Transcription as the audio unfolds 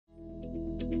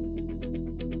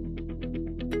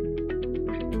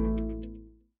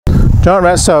Giant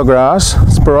rat-tail grass,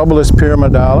 Spirobolus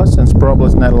pyramidalis and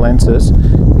Spirobolus natalensis,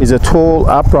 is a tall,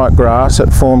 upright grass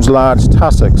that forms large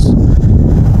tussocks.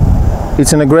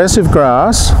 It's an aggressive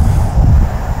grass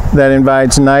that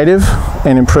invades native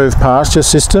and improved pasture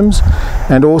systems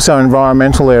and also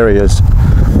environmental areas.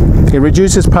 It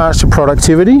reduces pasture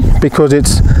productivity because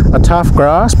it's a tough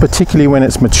grass, particularly when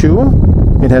it's mature.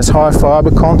 It has high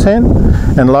fibre content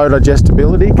and low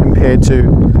digestibility compared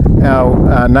to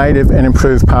our native and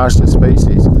improved pasture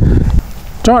species.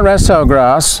 Giant rat-tail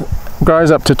grass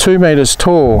grows up to 2 metres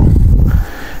tall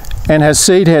and has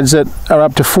seed heads that are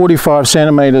up to 45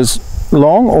 centimetres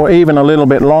long, or even a little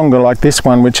bit longer like this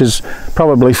one, which is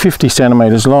probably 50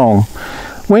 centimetres long.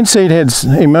 When seed heads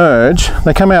emerge,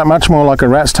 they come out much more like a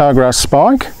rat-tail grass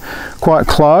spike, quite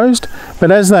closed, but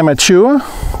as they mature,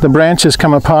 the branches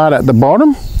come apart at the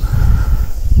bottom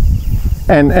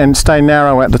and stay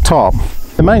narrow at the top.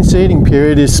 The main seeding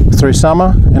period is through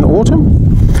summer and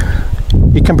autumn.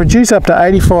 You can produce up to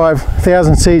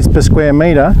 85,000 seeds per square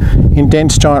metre in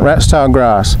dense giant rat-tail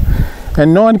grass,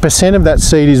 and 90% of that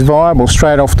seed is viable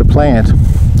straight off the plant.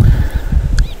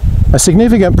 A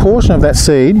significant portion of that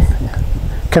seed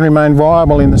can remain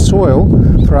viable in the soil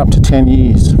for up to 10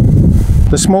 years.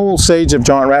 The small seeds of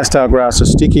giant rat-tail grass are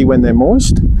sticky when they're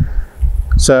moist,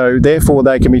 so therefore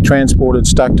they can be transported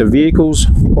stuck to vehicles,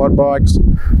 quad bikes,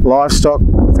 livestock,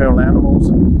 feral animals,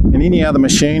 and any other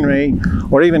machinery,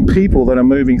 or even people that are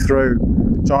moving through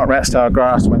giant rat-tail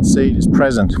grass when seed is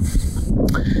present.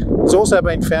 It's also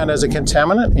been found as a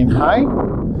contaminant in hay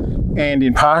and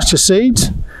in pasture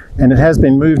seeds, and it has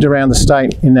been moved around the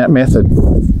state in that method.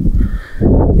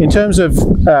 In terms of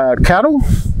cattle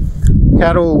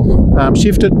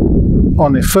shifted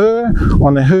on their fur,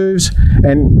 on their hooves,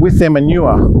 and with their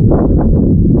manure.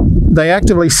 They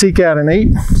actively seek out and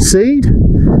eat seed,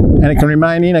 and it can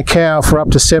remain in a cow for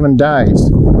up to 7 days.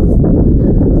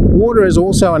 Water is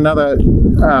also another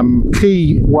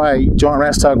key way giant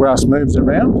rat-tail grass moves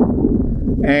around,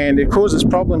 and it causes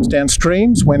problems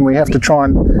downstreams when we have to try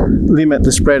and limit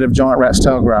the spread of giant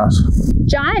rat-tail grass.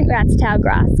 Giant rat-tail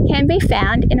grass can be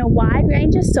found in a wide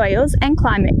range of soils and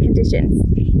climate conditions.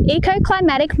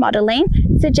 Ecoclimatic modelling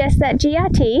suggests that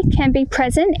GRT can be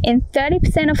present in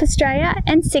 30% of Australia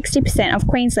and 60% of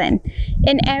Queensland,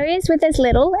 in areas with as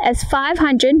little as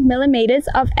 500 millimetres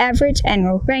of average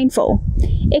annual rainfall.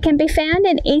 It can be found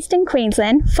in eastern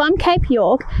Queensland from Cape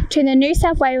York to the New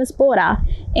South Wales border,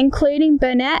 including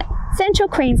Burnett, Central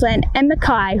Queensland and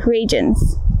Mackay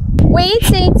regions. Weed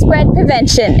seed spread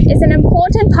prevention is an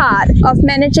important part of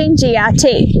managing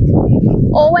GRT.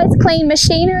 Always clean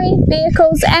machinery,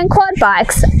 vehicles and quad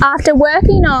bikes after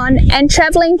working on and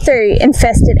travelling through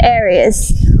infested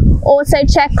areas. Also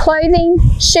check clothing,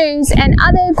 shoes and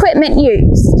other equipment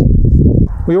used.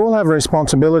 We all have a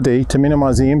responsibility to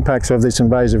minimise the impacts of this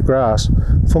invasive grass.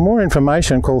 For more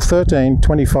information, call 13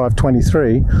 25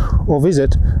 23 or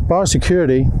visit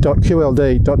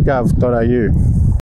biosecurity.qld.gov.au.